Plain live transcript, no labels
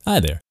Hi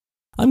there.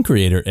 I'm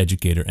creator,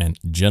 educator, and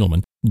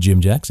gentleman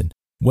Jim Jackson.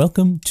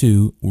 Welcome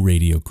to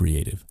Radio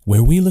Creative,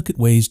 where we look at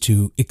ways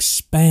to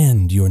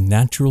expand your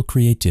natural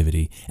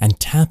creativity and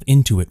tap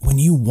into it when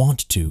you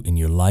want to in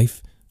your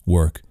life,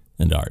 work,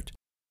 and art.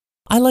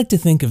 I like to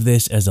think of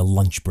this as a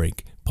lunch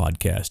break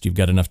podcast. You've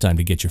got enough time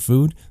to get your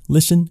food,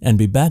 listen, and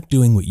be back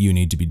doing what you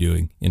need to be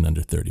doing in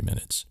under 30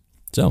 minutes.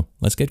 So,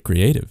 let's get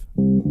creative.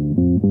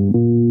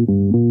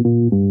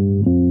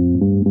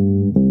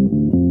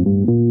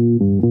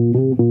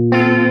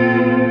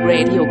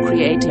 Radio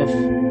Creative.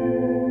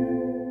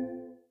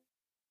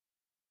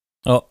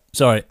 Oh,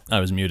 sorry, I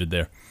was muted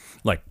there.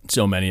 Like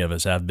so many of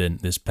us have been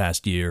this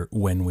past year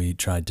when we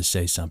tried to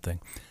say something.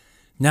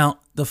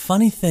 Now, the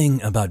funny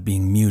thing about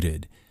being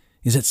muted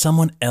is that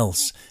someone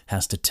else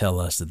has to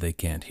tell us that they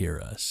can't hear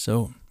us.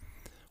 So,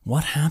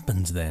 what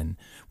happens then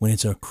when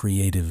it's our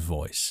creative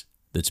voice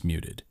that's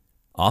muted?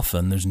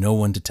 Often there's no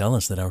one to tell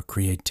us that our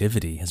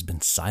creativity has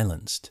been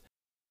silenced.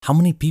 How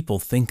many people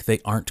think they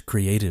aren't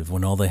creative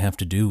when all they have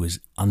to do is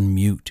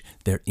unmute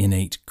their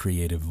innate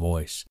creative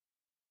voice?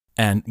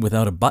 And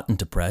without a button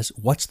to press,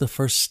 what's the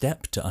first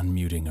step to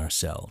unmuting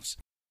ourselves?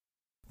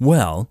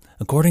 Well,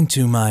 according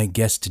to my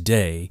guest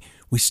today,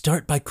 we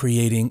start by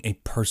creating a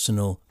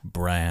personal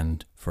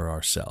brand for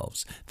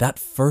ourselves. That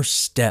first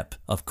step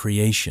of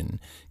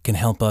creation can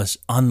help us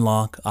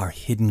unlock our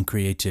hidden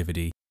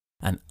creativity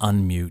and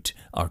unmute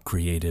our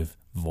creative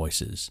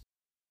voices.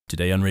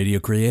 Today on Radio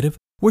Creative,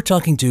 we're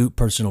talking to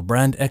personal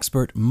brand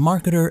expert,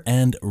 marketer,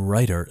 and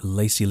writer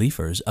Lacey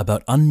Liefers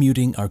about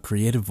unmuting our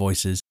creative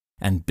voices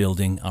and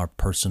building our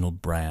personal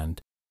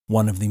brand,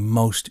 one of the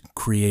most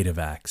creative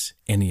acts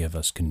any of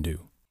us can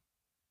do.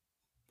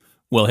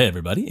 Well, hey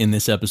everybody, in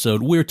this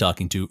episode we're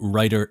talking to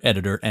writer,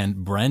 editor,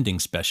 and branding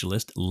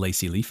specialist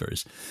Lacey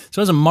Liefers.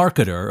 So as a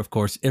marketer, of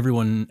course,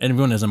 everyone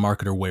as a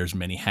marketer wears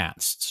many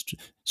hats.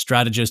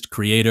 Strategist,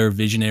 creator,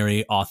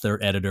 visionary, author,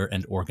 editor,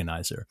 and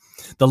organizer.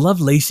 The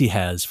love Lacey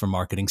has for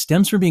marketing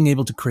stems from being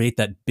able to create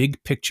that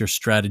big picture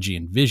strategy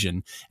and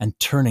vision and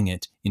turning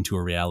it into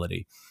a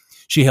reality.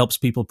 She helps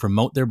people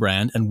promote their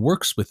brand and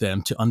works with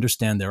them to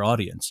understand their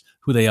audience,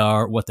 who they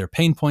are, what their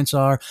pain points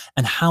are,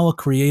 and how a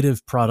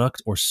creative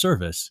product or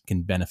service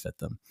can benefit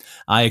them.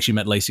 I actually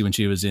met Lacey when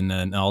she was in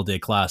an all-day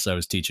class I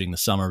was teaching the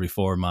summer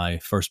before my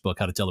first book,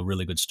 How to Tell a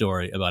Really Good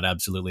Story About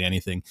Absolutely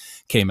Anything,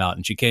 came out.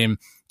 And she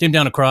sat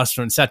down across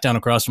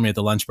from me at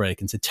the lunch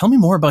break and said, "Tell me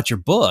more about your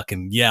book."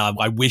 And yeah,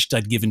 I wished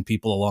I'd given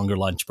people a longer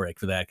lunch break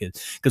for that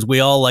because we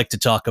all like to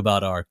talk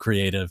about our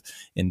creative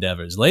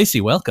endeavors.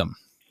 Lacey, welcome.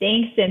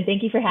 Thanks, Tim.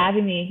 Thank you for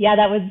having me. Yeah,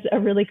 that was a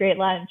really great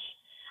lunch.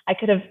 I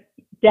could have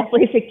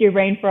definitely picked your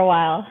brain for a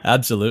while.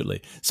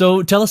 Absolutely.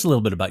 So tell us a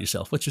little bit about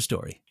yourself. What's your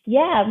story?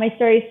 Yeah, my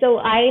story. So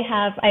I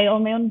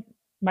own my own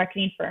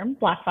marketing firm,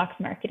 Black Fox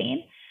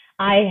Marketing.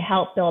 I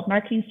help build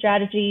marketing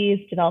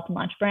strategies, develop and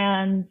launch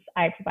brands.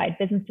 I provide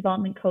business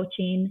development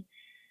coaching.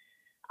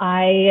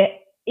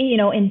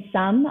 In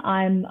sum,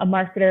 I'm a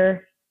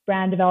marketer,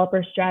 brand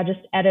developer, strategist,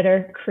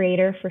 editor,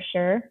 creator for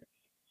sure.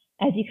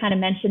 As you kind of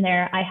mentioned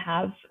there, I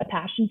have a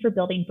passion for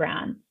building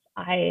brands.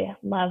 I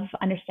love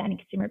understanding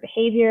consumer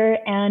behavior,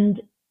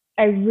 and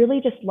I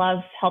really just love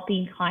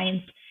helping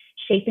clients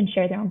shape and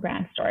share their own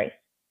brand stories.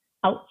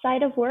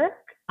 Outside of work,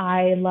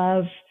 I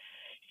love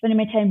spending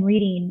my time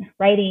reading,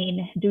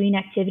 writing, doing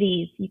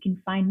activities. You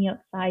can find me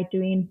outside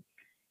doing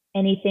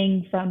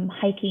anything from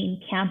hiking,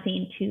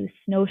 camping, to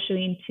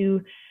snowshoeing,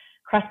 to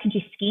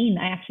cross-country skiing.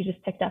 I actually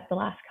just picked up the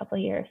last couple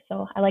of years.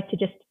 So I like to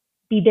just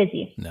be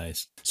busy.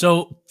 Nice.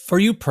 So for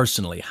you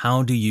personally,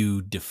 how do you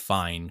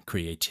define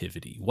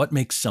creativity? What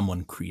makes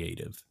someone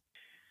creative?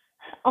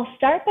 I'll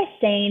start by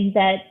saying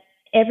that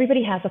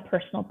everybody has a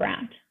personal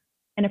brand.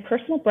 And a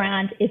personal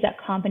brand is that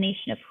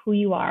combination of who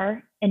you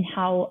are and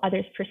how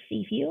others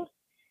perceive you.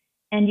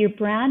 And your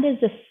brand is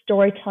the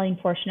storytelling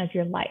portion of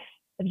your life,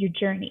 of your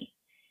journey.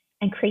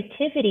 And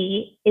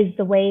creativity is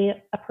the way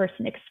a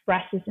person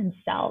expresses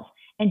themselves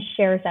and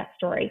shares that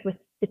story with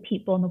the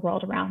people in the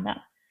world around them.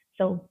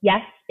 So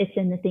yes, it's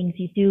in the things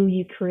you do,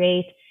 you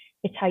create,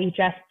 it's how you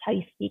dress, it's how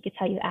you speak, it's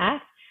how you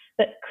act.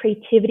 But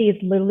creativity is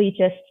literally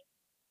just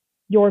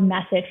your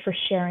method for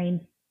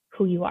sharing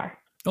who you are.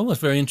 Oh,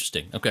 that's very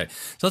interesting. Okay,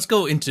 so let's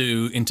go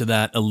into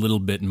that a little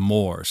bit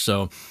more.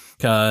 So,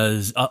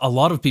 because a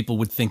lot of people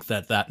would think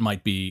that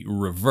might be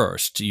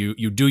reversed.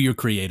 You do your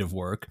creative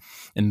work,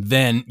 and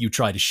then you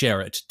try to share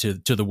it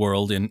to the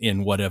world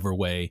in whatever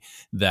way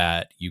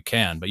that you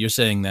can. But you're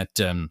saying that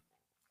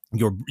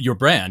your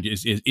brand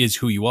is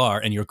who you are,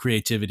 and your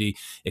creativity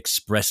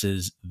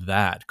expresses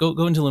that. Go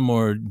into a little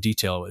more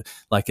detail.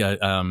 Like,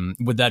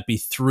 would that be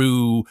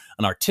through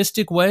an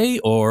artistic way,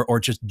 or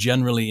just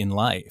generally in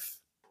life?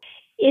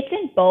 It's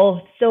in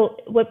both. So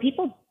what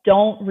people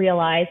don't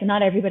realize, and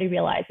not everybody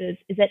realizes,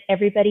 is that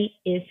everybody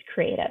is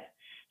creative.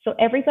 So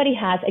everybody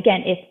has,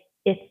 again,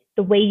 it's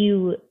the way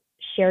you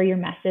share your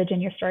message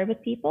and your story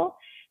with people,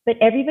 but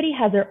everybody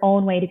has their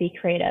own way to be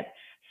creative.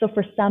 So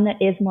for some, that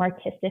is more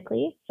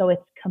artistically. So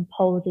it's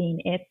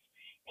composing, it's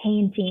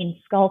painting,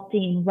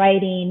 sculpting,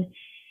 writing,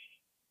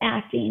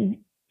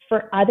 acting.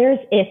 For others,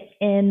 it's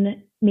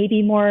in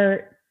maybe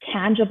more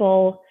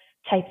tangible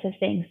types of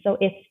things. So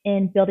it's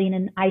in building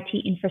an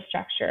IT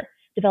infrastructure,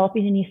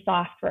 developing a new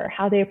software,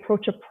 how they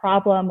approach a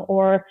problem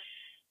or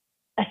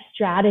a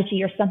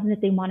strategy or something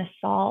that they want to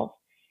solve.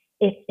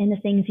 It's in the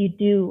things you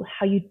do,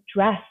 how you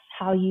dress,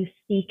 how you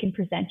speak and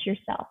present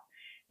yourself.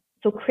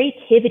 So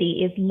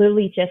creativity is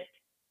literally just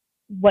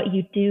what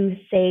you do,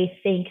 say,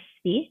 think,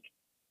 speak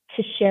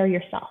to share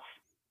yourself.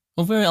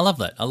 Well, I love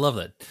that. I love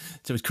that.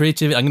 So it's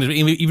creativity. I'm going to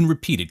even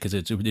repeat it because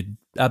it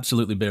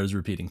absolutely bears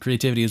repeating.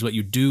 Creativity is what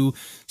you do,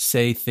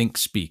 say, think,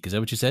 speak. Is that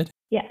what you said?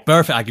 Yes.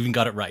 Perfect. I even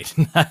got it right.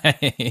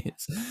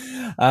 Nice.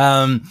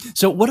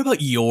 So what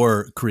about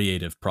your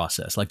creative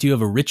process? Like, do you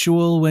have a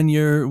ritual when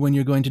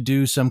you're going to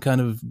do some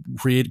kind of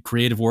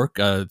creative work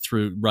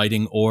through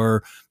writing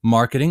or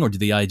marketing, or do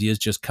the ideas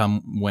just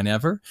come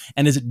whenever?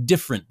 And is it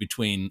different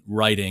between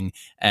writing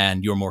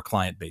and your more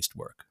client-based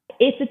work?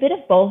 It's a bit of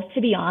both,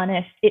 to be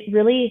honest. It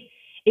really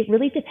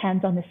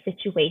depends on the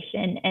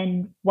situation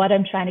and what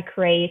I'm trying to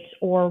create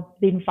or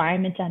the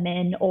environment I'm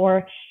in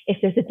or if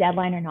there's a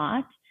deadline or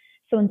not.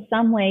 So in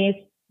some ways,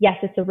 yes,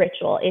 it's a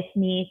ritual. It's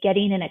me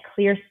getting in a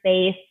clear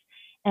space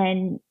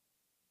and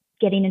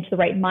getting into the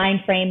right mind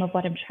frame of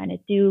what I'm trying to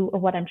do or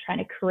what I'm trying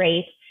to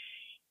create.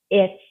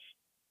 It's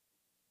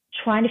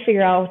trying to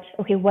figure out,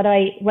 okay, what do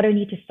I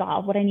need to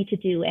solve, what I need to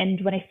do.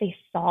 And when I say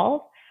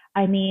solve,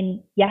 I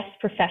mean, yes,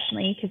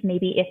 professionally, because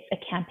maybe it's a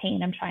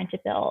campaign I'm trying to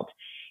build.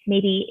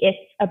 Maybe it's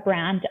a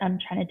brand I'm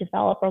trying to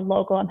develop or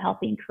logo I'm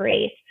helping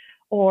create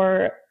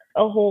or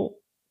a whole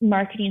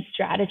marketing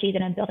strategy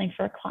that I'm building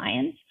for a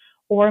client.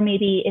 Or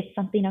maybe it's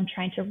something I'm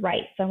trying to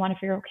write. So I want to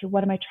figure, okay,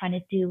 what am I trying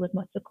to do with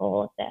what's the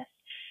goal of this?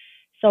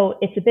 So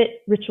it's a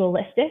bit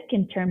ritualistic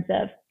in terms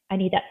of I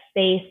need that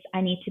space.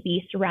 I need to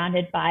be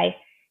surrounded by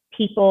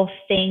people,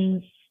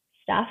 things,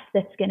 stuff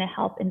that's going to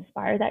help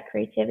inspire that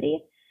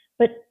creativity.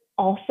 But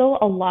also,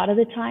 a lot of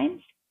the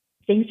times,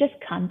 things just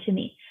come to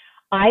me.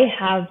 I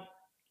have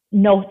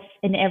notes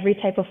in every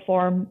type of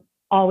form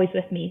always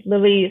with me,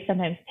 literally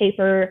sometimes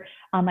paper,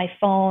 on my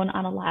phone,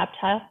 on a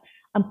laptop.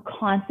 I'm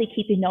constantly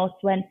keeping notes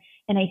when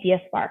an idea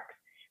sparks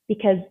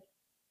because,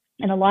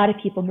 and a lot of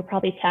people can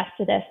probably attest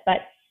to this, but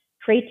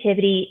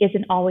creativity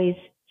isn't always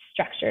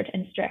structured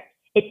and strict.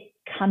 It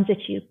comes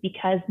at you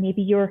because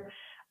maybe you're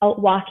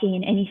out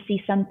walking and you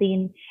see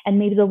something and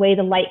maybe the way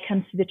the light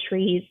comes through the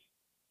trees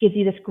gives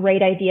you this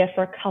great idea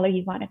for a color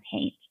you want to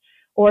paint,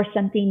 or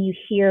something you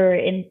hear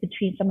in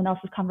between someone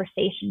else's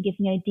conversation gives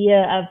you an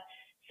idea of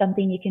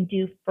something you can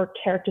do for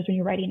characters when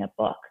you're writing a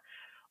book.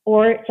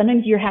 Or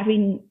sometimes you're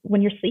having,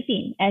 when you're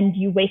sleeping and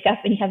you wake up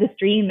and you have this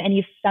dream and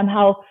you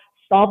somehow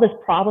solve this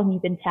problem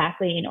you've been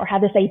tackling or have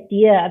this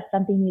idea of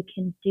something you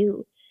can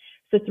do.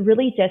 So it's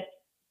really just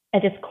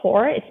at its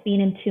core, it's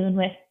being in tune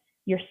with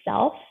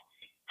yourself,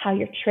 how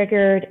you're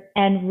triggered,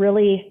 and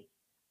really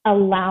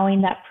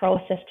allowing that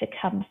process to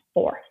come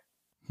forth.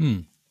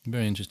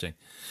 Very interesting.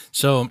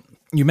 So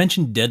you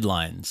mentioned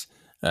deadlines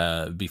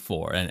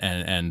before,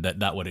 and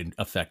that would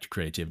affect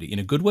creativity in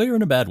a good way or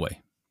in a bad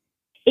way?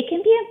 It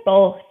can be in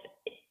both.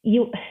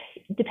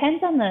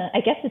 Depends on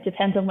it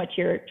depends on what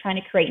you're trying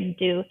to create and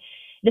do.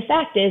 The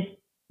fact is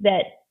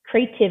that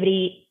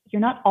creativity,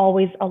 you're not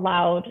always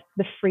allowed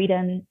the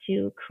freedom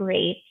to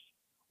create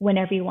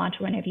whenever you want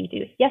or whenever you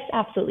do. Yes,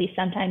 absolutely.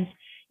 Sometimes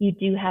you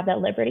do have that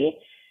liberty,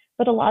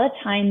 but a lot of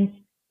times,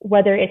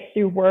 whether it's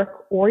through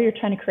work or you're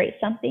trying to create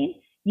something,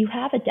 you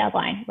have a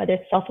deadline, whether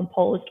it's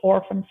self-imposed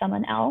or from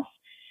someone else.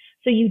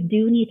 So you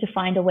do need to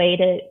find a way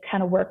to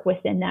kind of work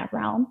within that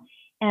realm.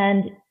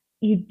 And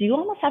you do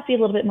almost have to be a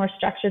little bit more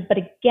structured, but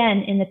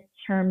again, in the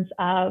terms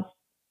of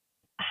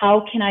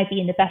how can I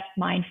be in the best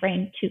mind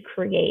frame to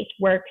create?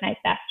 Where can I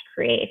best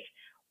create?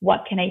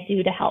 What can I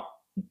do to help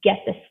get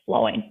this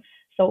flowing?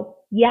 So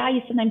yeah,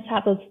 you sometimes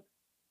have those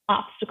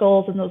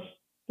obstacles and those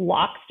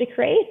blocks to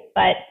create,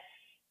 but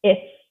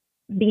it's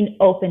being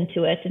open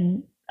to it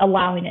and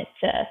allowing it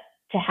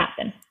to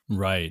happen.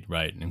 Right.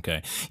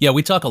 Okay. Yeah,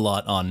 we talk a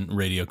lot on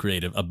Radio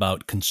Creative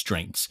about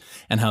constraints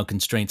and how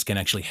constraints can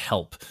actually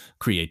help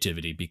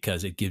creativity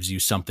because it gives you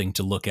something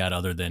to look at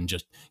other than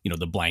just,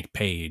 the blank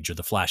page or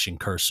the flashing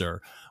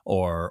cursor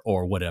or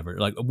whatever.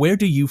 Like, where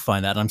do you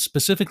find that? I'm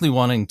specifically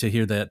wanting to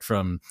hear that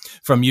from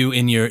you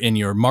in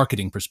your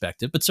marketing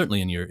perspective, but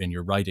certainly in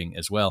your writing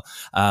as well,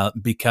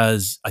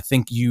 because I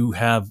think you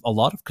have a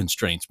lot of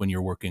constraints when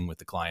you're working with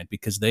the client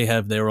because they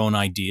have their own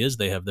ideas,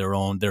 they have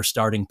their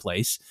starting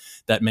place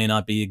that may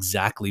not be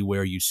exactly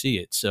where you see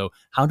it. So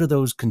how do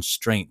those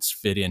constraints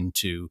fit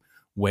into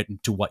what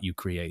you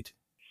create?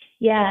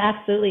 Yeah,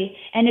 absolutely.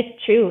 And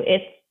it's true.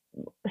 It's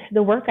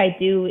the work I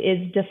do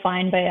is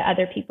defined by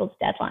other people's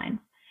deadlines.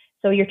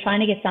 So you're trying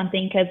to get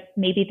something because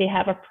maybe they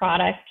have a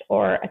product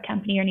or a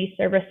company or new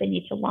service they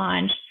need to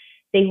launch.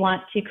 They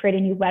want to create a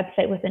new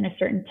website within a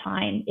certain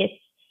time. It's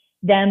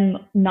them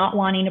not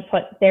wanting to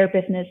put their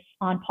business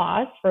on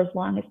pause for as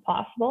long as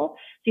possible.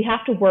 So you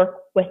have to work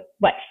with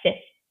what fits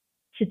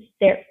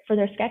for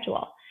their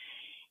schedule.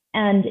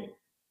 And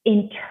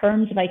in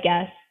terms of, I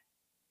guess,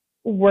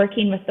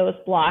 working with those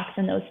blocks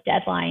and those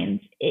deadlines,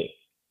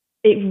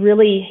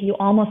 you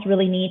almost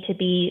really need to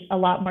be a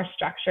lot more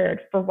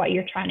structured for what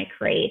you're trying to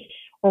create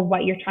or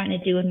what you're trying to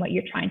do and what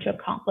you're trying to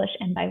accomplish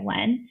and by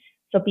when.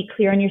 So be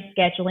clear on your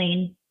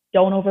scheduling.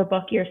 Don't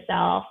overbook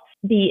yourself.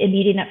 Be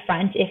immediate up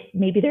front if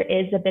maybe there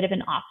is a bit of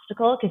an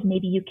obstacle, because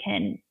maybe you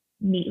can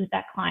meet with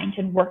that client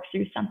and work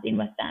through something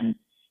with them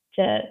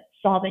to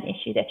solve an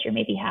issue that you're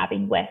maybe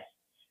having with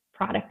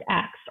product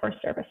X or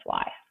service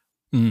Y.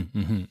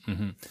 Mm-hmm,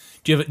 mm-hmm.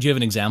 Do you have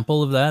an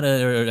example of that,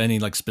 or any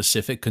like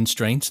specific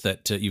constraints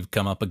that you've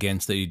come up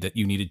against that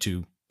you needed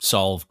to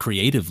solve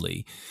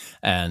creatively,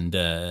 and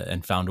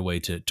found a way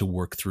to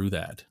work through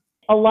that?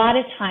 A lot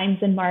of times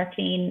in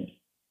marketing,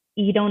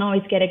 you don't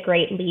always get a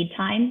great lead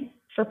time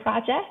for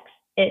projects.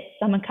 It's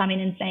someone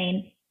coming and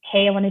saying,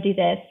 "Hey, I want to do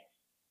this.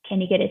 Can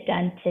you get it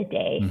done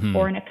today Mm-hmm.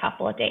 or in a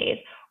couple of days?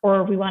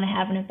 Or we want to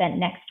have an event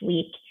next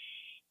week."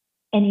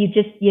 And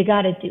you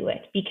got to do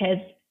it, because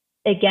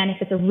again,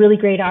 if it's a really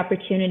great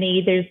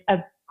opportunity, there's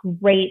a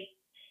great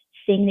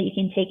thing that you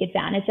can take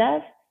advantage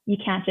of. You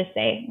can't just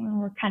say,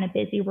 "Well, we're kind of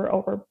busy. We're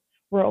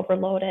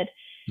overloaded."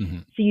 Mm-hmm.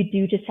 So you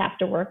do just have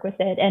to work with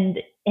it. And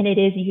it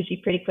is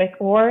usually pretty quick.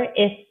 Or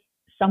if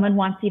someone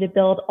wants you to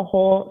build a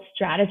whole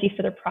strategy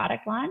for their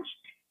product launch,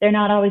 they're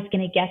not always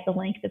going to get the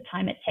length of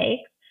time it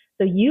takes.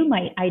 So you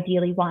might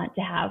ideally want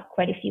to have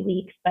quite a few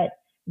weeks, but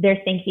they're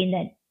thinking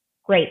that,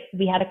 great,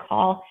 we had a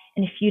call,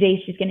 in a few days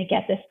she's going to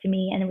get this to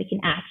me, and then we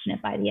can action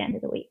it by the end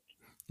of the week.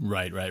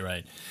 Right.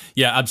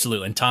 Yeah,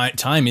 absolutely. And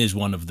time is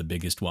one of the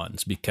biggest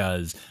ones,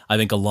 because I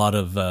think a lot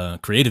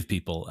of creative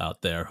people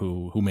out there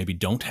who maybe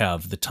don't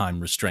have the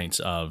time restraints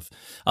of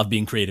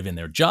being creative in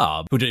their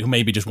job, who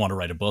maybe just want to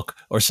write a book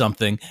or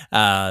something,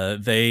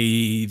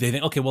 they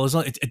think, okay, well,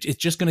 it's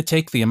just going to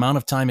take the amount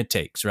of time it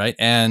takes, right?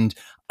 And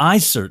I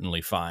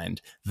certainly find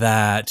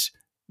that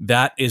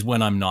is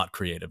when I'm not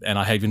creative, and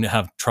I even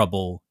have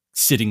trouble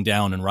sitting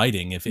down and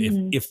writing if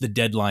the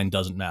deadline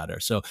doesn't matter.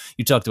 So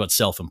you talked about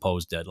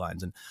self-imposed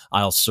deadlines, and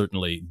I'll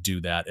certainly do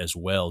that as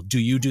well. Do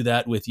you do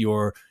that with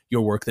your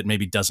work that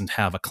maybe doesn't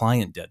have a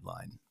client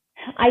deadline?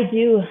 I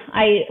do.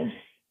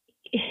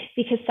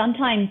 Because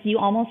sometimes you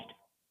almost,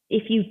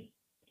 if you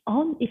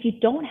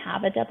don't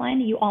have a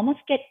deadline, you almost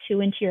get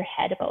too into your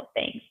head about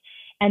things,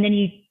 and then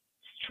you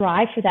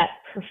strive for that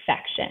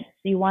perfection.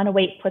 So you want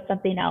to put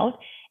something out,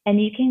 and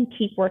you can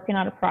keep working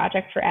on a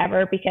project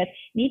forever, because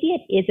maybe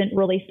it isn't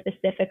really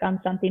specific on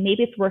something.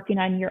 Maybe it's working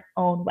on your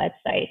own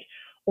website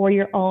or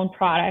your own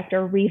product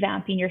or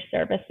revamping your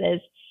services,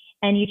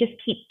 and you just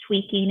keep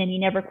tweaking and you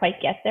never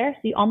quite get there. So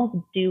you almost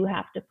do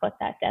have to put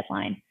that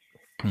deadline.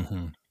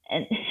 Mm-hmm.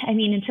 And I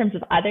mean, in terms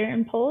of other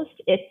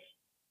imposed, it's,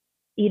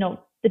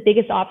 the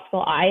biggest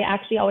obstacle I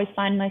actually always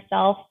find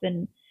myself,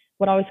 and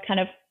what always kind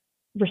of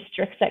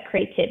restricts that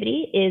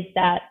creativity, is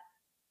that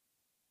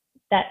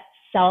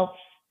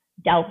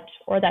self-doubt,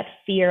 or that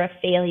fear of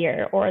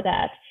failure, or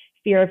that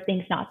fear of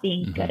things not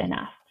being Mm-hmm. good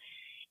enough.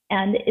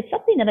 And it's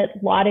something that a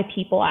lot of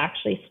people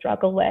actually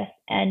struggle with,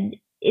 and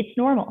it's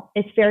normal.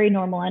 It's very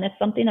normal, and it's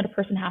something that a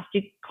person has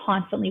to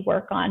constantly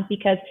work on,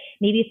 because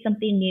maybe it's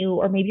something new,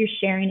 or maybe you're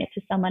sharing it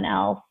to someone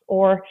else,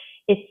 or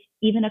it's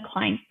even a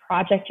client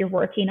project you're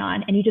working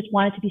on, and you just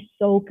want it to be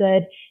so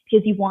good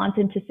because you want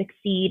them to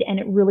succeed, and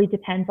it really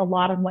depends a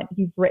lot on what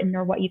you've written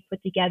or what you've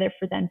put together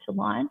for them to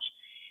launch.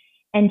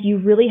 And you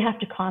really have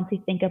to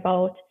constantly think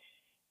about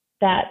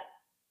that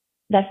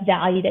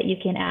value that you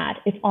can add.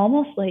 It's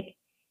almost like,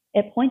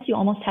 at points you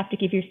almost have to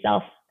give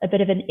yourself a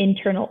bit of an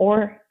internal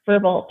or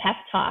verbal pep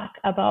talk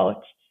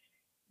about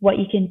what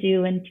you can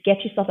do, and to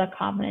get yourself that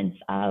confidence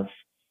of,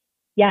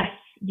 yes,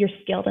 you're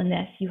skilled in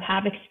this, you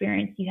have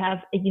experience, you have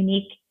a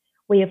unique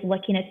way of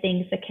looking at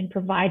things that can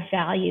provide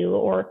value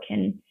or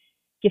can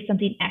give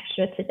something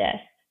extra to this.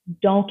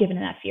 Don't give in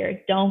to that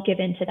fear. Don't give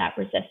in to that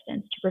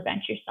resistance to prevent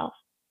yourself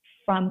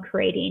from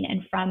creating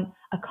and from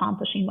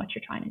accomplishing what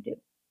you're trying to do.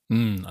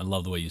 I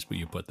love the way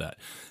you put that.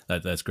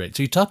 That's great.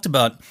 So you talked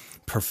about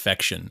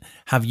perfection.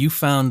 Have you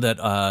found that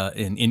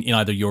in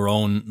either your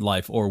own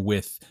life or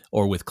with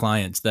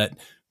clients, that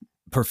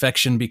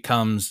perfection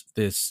becomes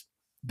this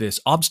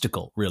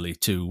obstacle really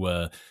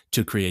to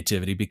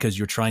creativity, because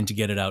you're trying to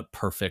get it out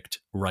perfect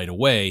right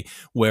away,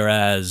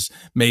 whereas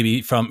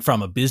maybe from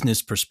a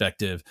business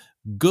perspective,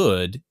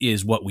 good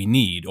is what we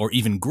need, or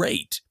even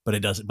great,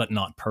 but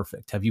not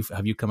perfect. Have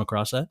you come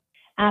across that?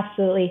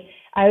 Absolutely.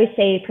 I always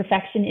say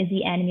perfection is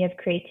the enemy of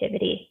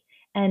creativity.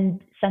 And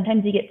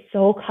sometimes you get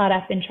so caught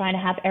up in trying to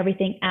have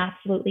everything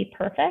absolutely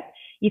perfect,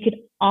 you could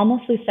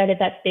almost lose sight of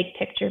that big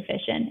picture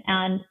vision.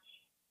 And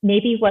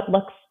maybe what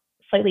looks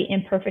slightly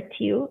imperfect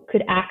to you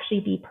could actually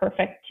be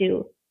perfect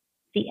to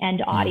the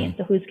end audience,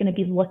 so who's going to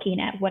be looking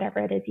at whatever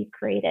it is you've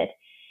created.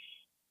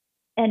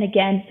 And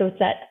again, so it's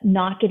that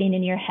not getting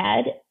in your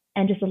head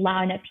and just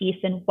allowing that peace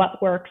in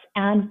what works,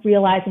 and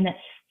realizing that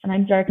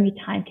sometimes there are going to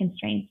be time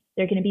constraints,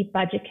 there are going to be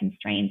budget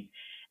constraints,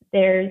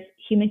 there's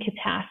human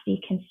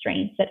capacity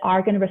constraints that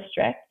are going to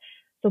restrict.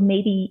 So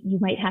maybe you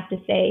might have to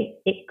say,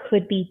 it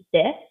could be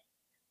this,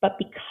 but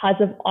because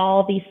of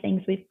all these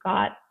things we've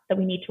got that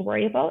we need to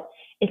worry about,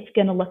 it's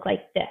going to look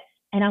like this.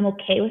 And I'm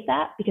okay with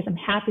that, because I'm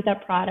happy with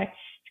that product.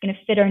 It's going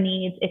to fit our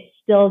needs. It's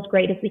still as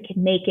great as we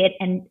can make it,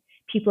 and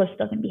people are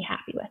still going to be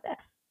happy with it.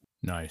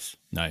 Nice,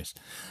 nice.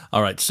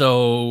 All right.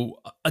 So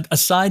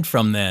aside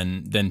from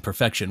then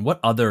perfection, what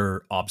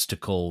other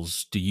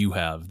obstacles do you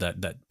have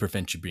that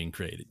prevent you being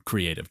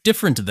creative?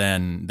 Different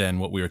than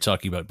what we were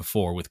talking about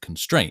before with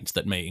constraints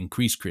that may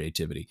increase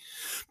creativity,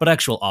 but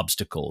actual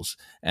obstacles,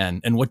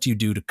 and what do you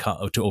do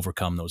to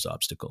overcome those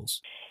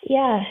obstacles?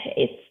 Yeah,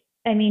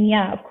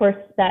 of course,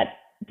 that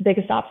the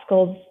biggest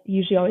obstacle is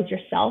usually always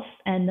yourself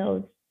and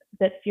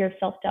that fear of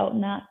self-doubt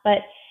and that. But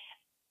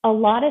a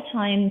lot of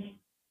times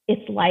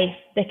it's life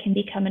that can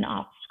become an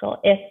obstacle.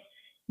 If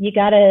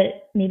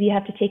maybe you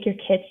have to take your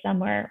kids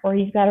somewhere, or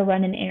you've got to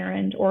run an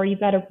errand, or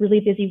you've got a really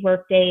busy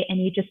work day and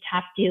you just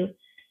have to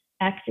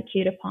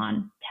execute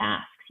upon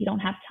tasks. You don't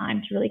have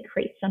time to really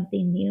create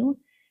something new.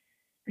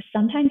 Or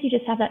sometimes you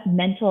just have that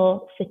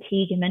mental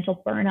fatigue and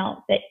mental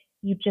burnout that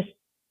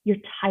you're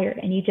tired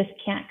and you just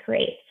can't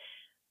create.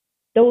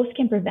 Those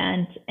can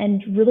prevent,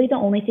 and really the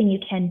only thing you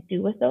can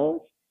do with those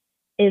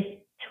is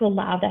to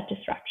allow that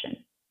disruption.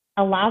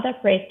 Allow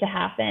that break to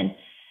happen.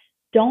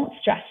 Don't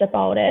stress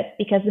about it,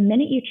 because the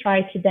minute you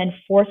try to then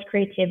force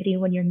creativity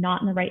when you're not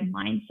in the right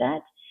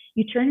mindset,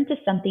 you turn into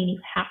something you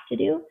have to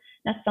do,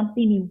 not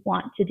something you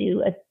want to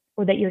do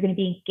or that you're going to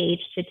be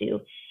engaged to do.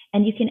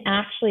 And you can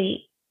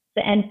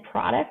the end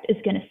product is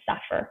going to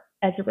suffer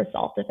as a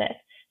result of it.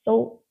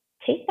 So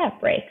take that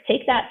break,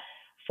 take that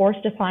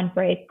forced upon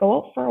break, go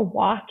out for a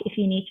walk if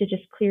you need to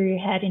just clear your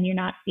head and you're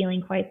not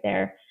feeling quite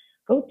there.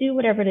 Go do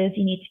whatever it is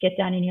you need to get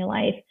done in your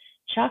life.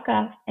 Chalk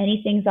off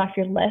any things off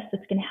your list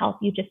that's going to help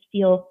you just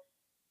feel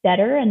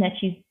better and that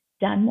you've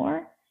done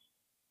more,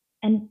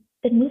 and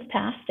then move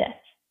past it.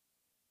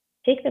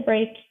 Take the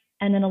break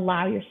and then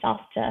allow yourself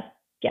to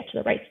get to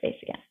the right space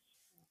again.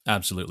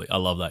 Absolutely. I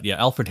love that. Yeah.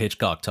 Alfred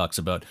Hitchcock talks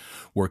about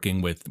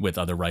working with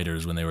other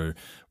writers when they were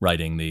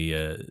writing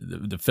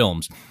the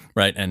films,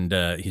 right? And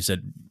he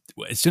said,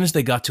 as soon as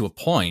they got to a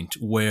point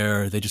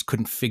where they just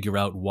couldn't figure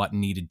out what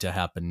needed to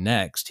happen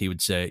next, he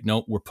would say,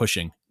 no, we're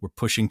pushing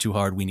too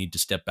hard. We need to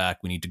step back.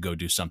 We need to go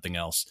do something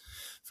else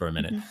for a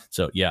minute. Mm-hmm.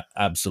 So yeah,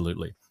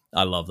 absolutely.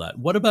 I love that.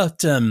 What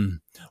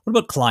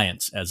about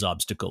clients as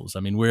obstacles? I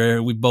mean,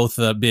 we've both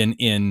been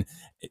in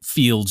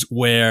fields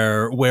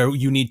where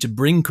you need to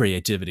bring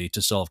creativity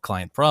to solve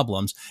client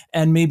problems,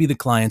 and maybe the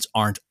clients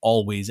aren't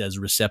always as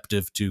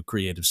receptive to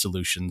creative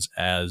solutions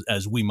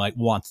as we might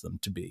want them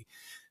to be.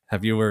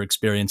 Have you ever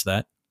experienced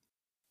that?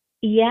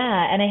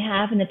 Yeah, and I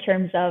have, in the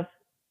terms of,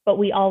 but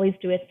we always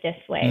do it this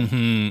way.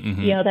 Mm-hmm,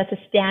 mm-hmm. That's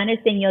a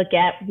standard thing you'll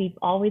get. We've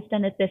always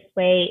done it this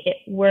way. It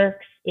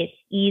works. It's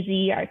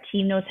easy. Our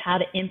team knows how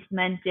to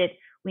implement it.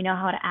 We know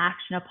how to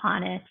action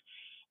upon it.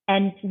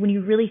 And when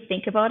you really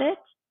think about it,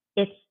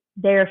 it's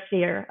their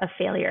fear of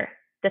failure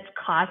that's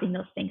causing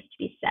those things to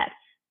be said.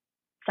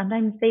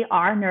 Sometimes they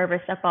are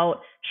nervous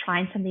about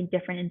trying something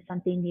different and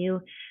something new.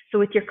 So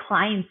with your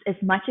clients, as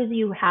much as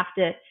you're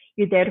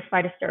there to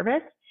provide a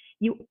service,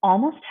 you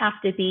almost have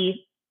to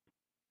be,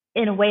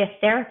 in a way, a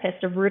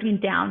therapist of rooting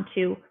down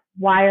to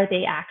why are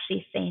they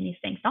actually saying these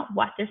things, not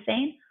what they're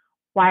saying.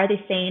 Why are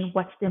they saying?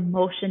 What's the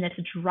emotion that's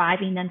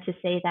driving them to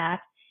say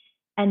that?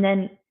 And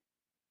then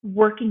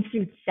working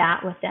through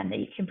that with them that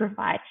you can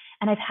provide.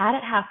 And I've had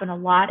it happen a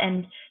lot.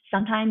 And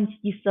sometimes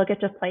you still get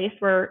to a place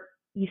where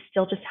you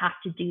still just have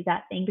to do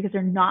that thing because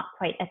they're not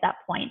quite at that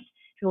point.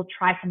 So we'll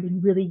try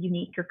something really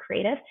unique or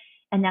creative,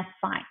 and that's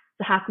fine.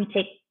 So how can we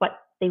take what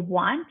they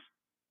want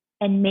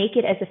and make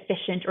it as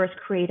efficient or as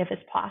creative as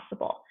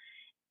possible?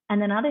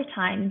 And then other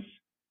times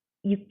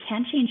you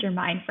can change your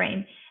mind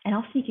frame, and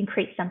also you can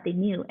create something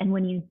new. And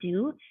when you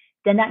do,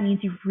 then that means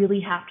you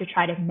really have to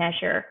try to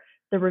measure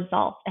the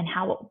results and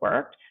how it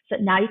worked. So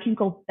now you can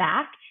go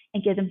back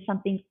and give them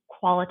something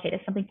qualitative,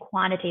 something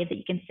quantitative that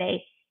you can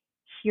say,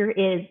 here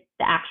is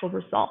the actual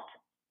result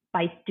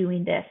by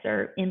doing this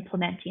or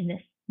implementing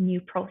this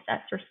new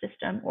process or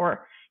system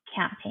or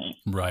campaign.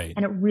 Right.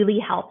 And it really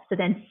helps to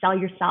then sell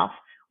yourself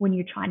when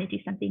you're trying to do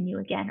something new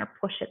again or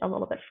push it a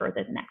little bit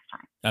further the next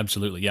time.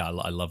 Absolutely. Yeah,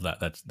 I love that.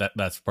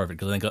 That's perfect,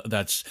 because I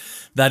think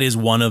that is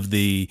one of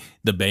the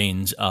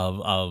banes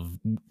of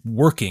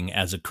working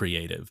as a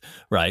creative,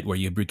 right? Where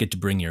you get to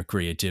bring your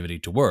creativity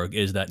to work,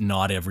 is that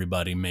not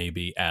everybody may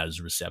be as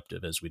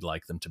receptive as we'd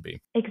like them to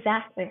be.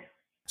 Exactly.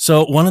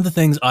 So one of the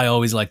things I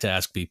always like to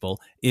ask people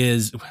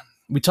is,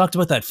 we talked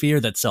about that fear,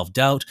 that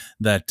self-doubt,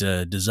 that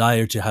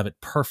desire to have it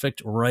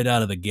perfect right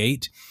out of the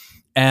gate.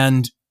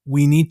 And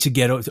we need to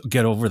get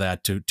over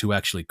that to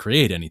actually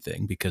create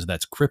anything, because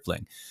that's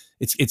crippling.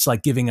 It's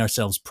like giving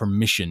ourselves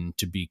permission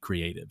to be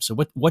creative. So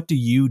what do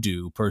you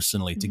do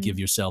personally to give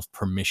yourself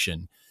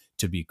permission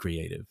to be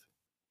creative?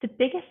 The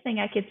biggest thing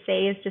I could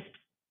say is just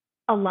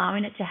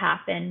allowing it to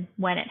happen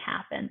when it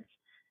happens.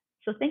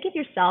 So think of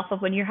yourself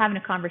of when you're having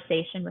a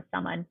conversation with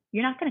someone,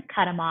 you're not going to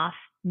cut them off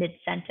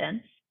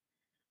mid-sentence.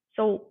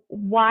 So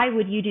why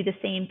would you do the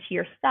same to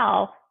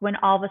yourself when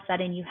all of a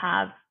sudden you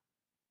have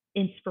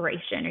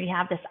inspiration or you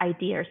have this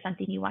idea or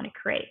something you want to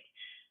create?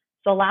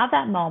 So allow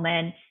that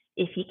moment.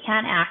 If you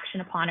can't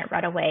action upon it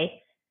right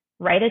away,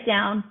 write it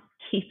down,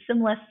 keep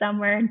some lists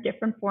somewhere in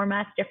different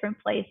formats, different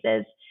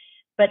places,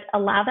 but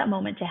allow that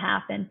moment to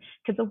happen.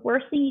 Because the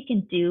worst thing you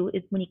can do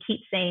is when you keep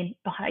saying,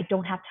 oh, I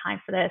don't have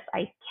time for this,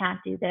 I can't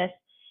do this,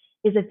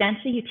 is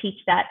eventually you teach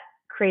that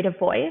creative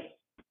voice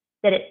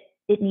that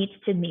it needs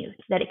to mute,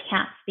 that it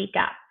can't speak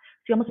up.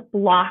 So you almost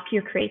block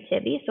your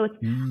creativity. So it's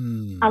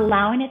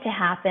allowing it to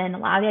happen,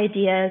 allow the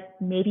ideas.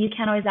 Maybe you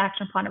can't always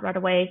action upon it right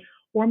away,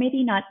 or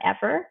maybe not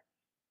ever,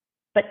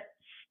 but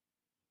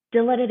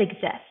still let it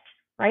exist.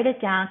 Write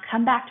it down,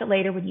 come back to it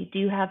later when you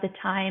do have the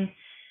time,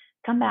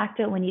 come back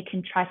to it when you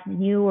can try something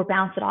new or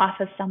bounce it off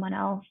of someone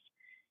else,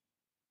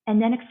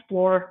 and then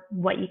explore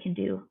what you can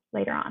do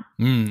later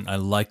on. I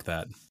like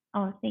that.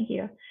 Oh, thank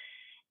you.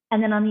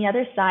 And then on the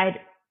other side,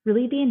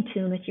 really be in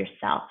tune with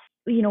yourself.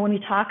 You know, when we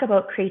talk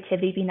about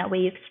creativity being that way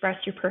you express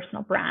your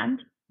personal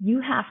brand,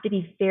 you have to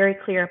be very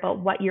clear about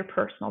what your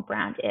personal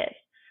brand is.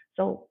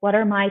 So what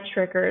are my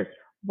triggers?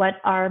 What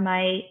are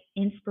my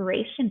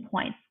inspiration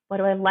points? What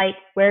do I like?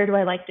 Where do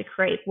I like to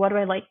create? What do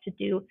I like to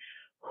do?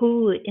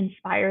 Who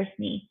inspires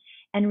me?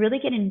 And really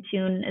get in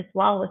tune as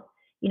well with,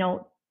 you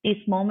know, these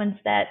moments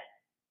that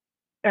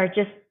are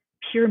just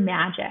pure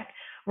magic,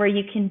 where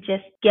you can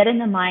just get in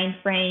the mind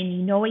frame,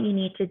 you know what you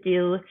need to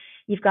do,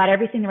 you've got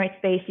everything in the right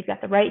space, you've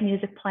got the right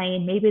music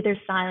playing, maybe there's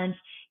silence,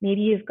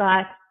 maybe you've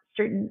got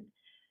certain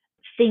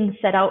things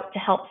set out to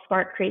help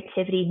spark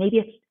creativity, maybe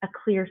it's a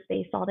clear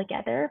space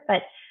altogether,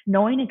 but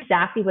knowing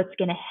exactly what's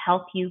going to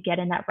help you get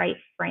in that right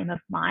frame of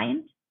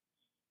mind,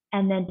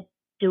 and then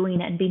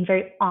doing it and being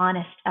very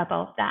honest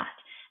about that,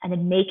 and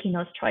then making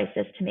those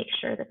choices to make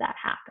sure that that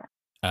happens.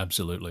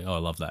 Absolutely. Oh, I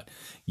love that.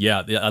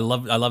 Yeah, I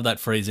love that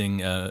phrasing.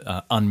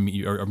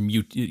 Unmute or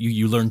mute.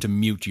 You learn to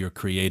mute your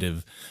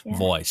creative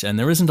voice, and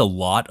there isn't a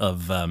lot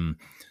of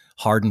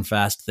hard and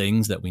fast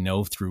things that we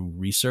know through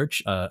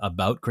research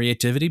about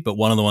creativity. But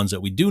one of the ones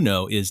that we do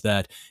know is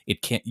that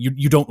it can't.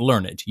 You don't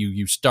learn it.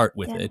 You start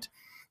with it,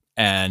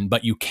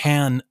 but you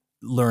can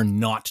learn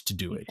not to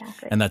do it.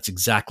 And that's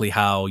exactly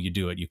how you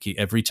do it. You keep,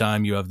 every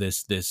time you have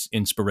this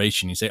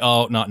inspiration, you say,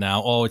 oh, not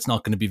now. Oh, it's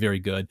not going to be very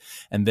good.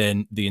 And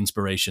then the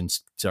inspiration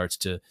starts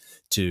to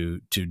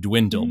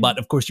dwindle. But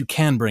of course you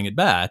can bring it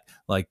back,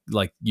 like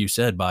you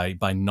said,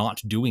 by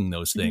not doing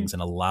those things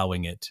and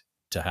allowing it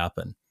to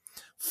happen.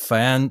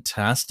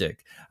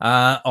 Fantastic.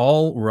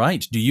 All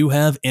right. Do you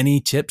have any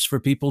tips for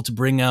people to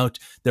bring out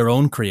their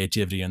own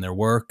creativity in their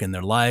work and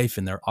their life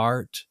and their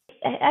art?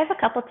 I have a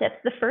couple tips.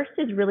 The first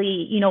is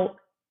really, you know,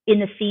 in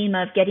the theme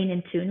of getting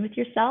in tune with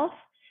yourself,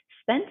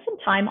 spend some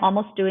time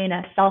almost doing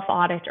a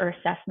self-audit or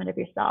assessment of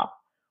yourself.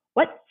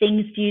 What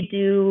things do you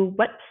do?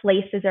 What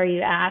places are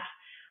you at?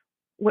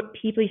 What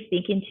people are you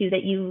speaking to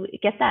that you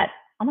get that,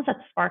 almost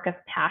that spark of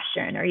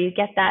passion, or you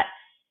get that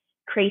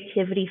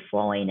creativity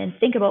flowing, and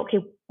think about, okay,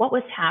 what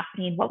was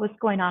happening? What was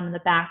going on in the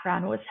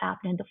background? What was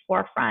happening in the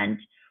forefront?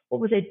 What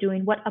was I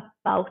doing? What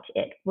about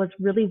it was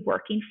really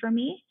working for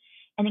me?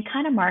 And then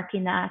kind of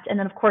marking that. And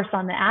then, of course,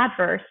 on the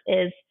adverse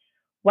is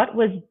what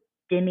was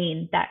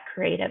dimming that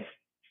creative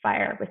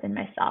fire within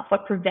myself?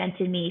 What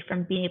prevented me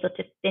from being able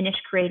to finish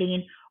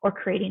creating or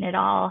creating it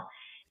all?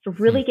 So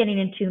really getting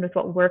in tune with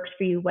what works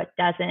for you, what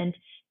doesn't,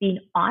 being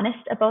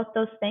honest about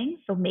those things.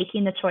 So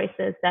making the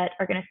choices that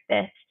are going to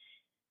fit.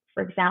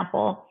 For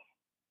example,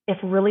 if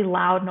really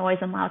loud noise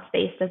and loud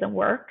space doesn't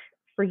work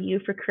for you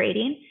for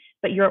creating,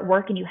 but you're at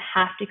work and you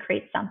have to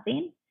create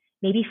something,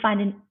 maybe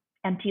find an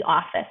empty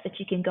office that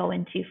you can go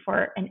into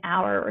for an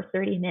hour or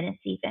 30 minutes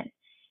even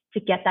to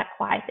get that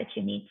quiet that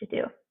you need to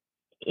do.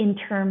 In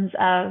terms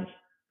of,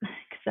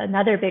 because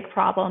another big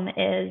problem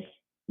is,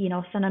 you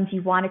know, sometimes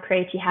you want to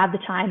create, you have the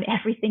time,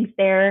 everything's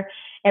there,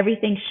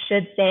 everything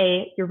should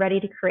say you're ready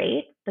to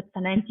create, but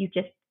sometimes you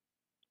just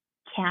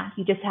can't.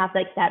 You just have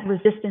like that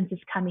resistance is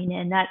coming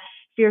in, that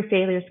fear of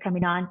failure is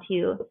coming on to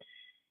you.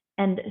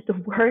 And the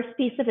worst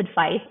piece of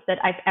advice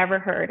that I've ever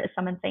heard is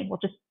someone saying, well,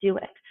 just do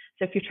it.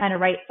 So if you're trying to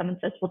write, someone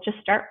says, well, just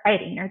start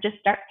writing or just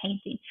start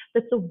painting.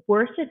 That's the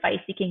worst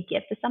advice you can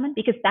give to someone,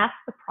 because that's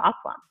the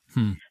problem.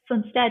 So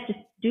instead, just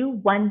do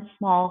one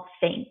small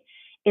thing.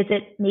 Is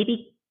it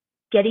maybe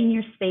getting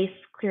your space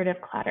cleared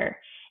of clutter?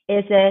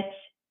 Is it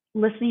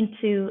listening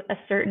to a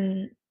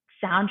certain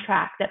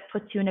soundtrack that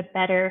puts you in a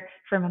better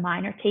frame of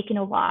mind, or taking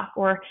a walk?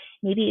 Or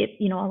maybe it's,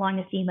 you know, along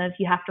the theme of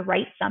you have to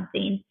write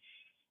something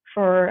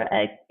for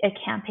a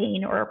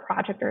campaign or a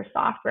project or a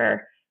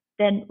software,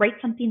 then write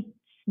something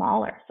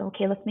smaller. So,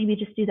 okay, let's maybe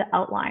just do the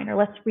outline, or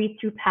let's read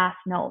through past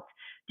notes.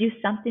 Do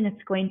something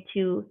that's going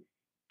to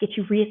get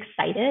you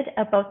re-excited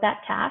about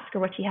that task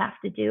or what you have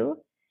to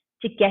do,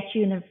 to get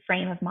you in the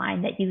frame of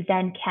mind that you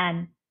then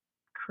can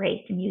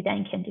create and you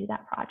then can do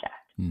that project.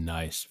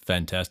 Nice.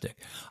 Fantastic.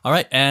 All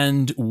right.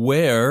 And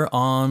where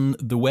on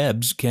the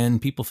webs can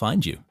people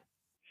find you?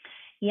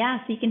 Yeah,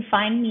 so you can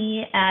find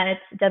me at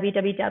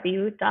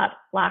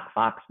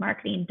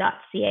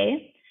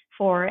www.blackfoxmarketing.ca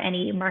for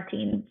any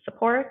marketing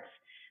support.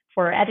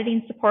 For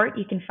editing support,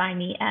 you can find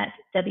me at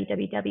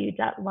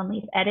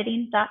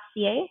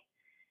www.oneleafediting.ca.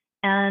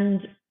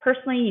 And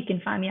personally, you can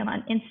find me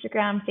on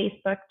Instagram,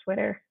 Facebook,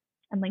 Twitter,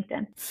 and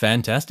LinkedIn.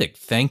 Fantastic.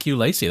 Thank you,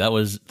 Lacey. That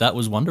was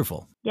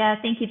wonderful. Yeah,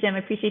 thank you, Jim. I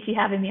appreciate you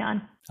having me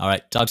on. All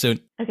right. Talk soon.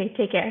 Okay,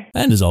 take care.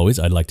 And as always,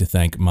 I'd like to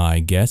thank my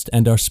guest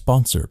and our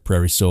sponsor,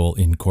 Prairie Soul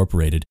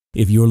Incorporated.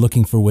 If you're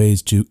looking for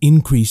ways to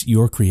increase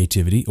your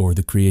creativity or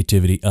the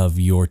creativity of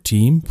your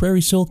team,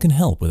 Prairie Soul can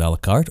help with a la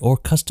carte or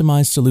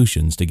customized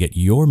solutions to get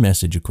your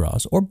message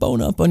across or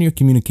bone up on your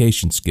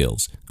communication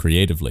skills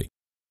creatively.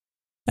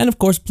 And of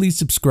course, please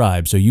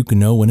subscribe so you can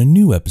know when a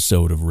new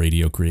episode of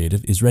Radio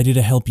Creative is ready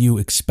to help you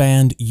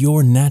expand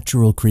your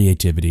natural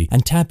creativity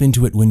and tap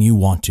into it when you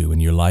want to in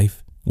your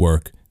life,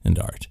 work, and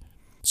art.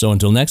 So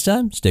until next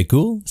time, stay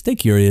cool, stay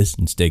curious,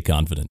 and stay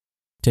confident.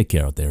 Take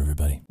care out there,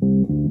 everybody.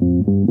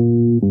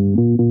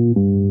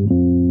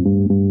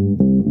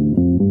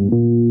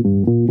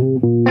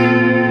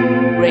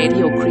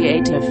 Radio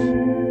Creative.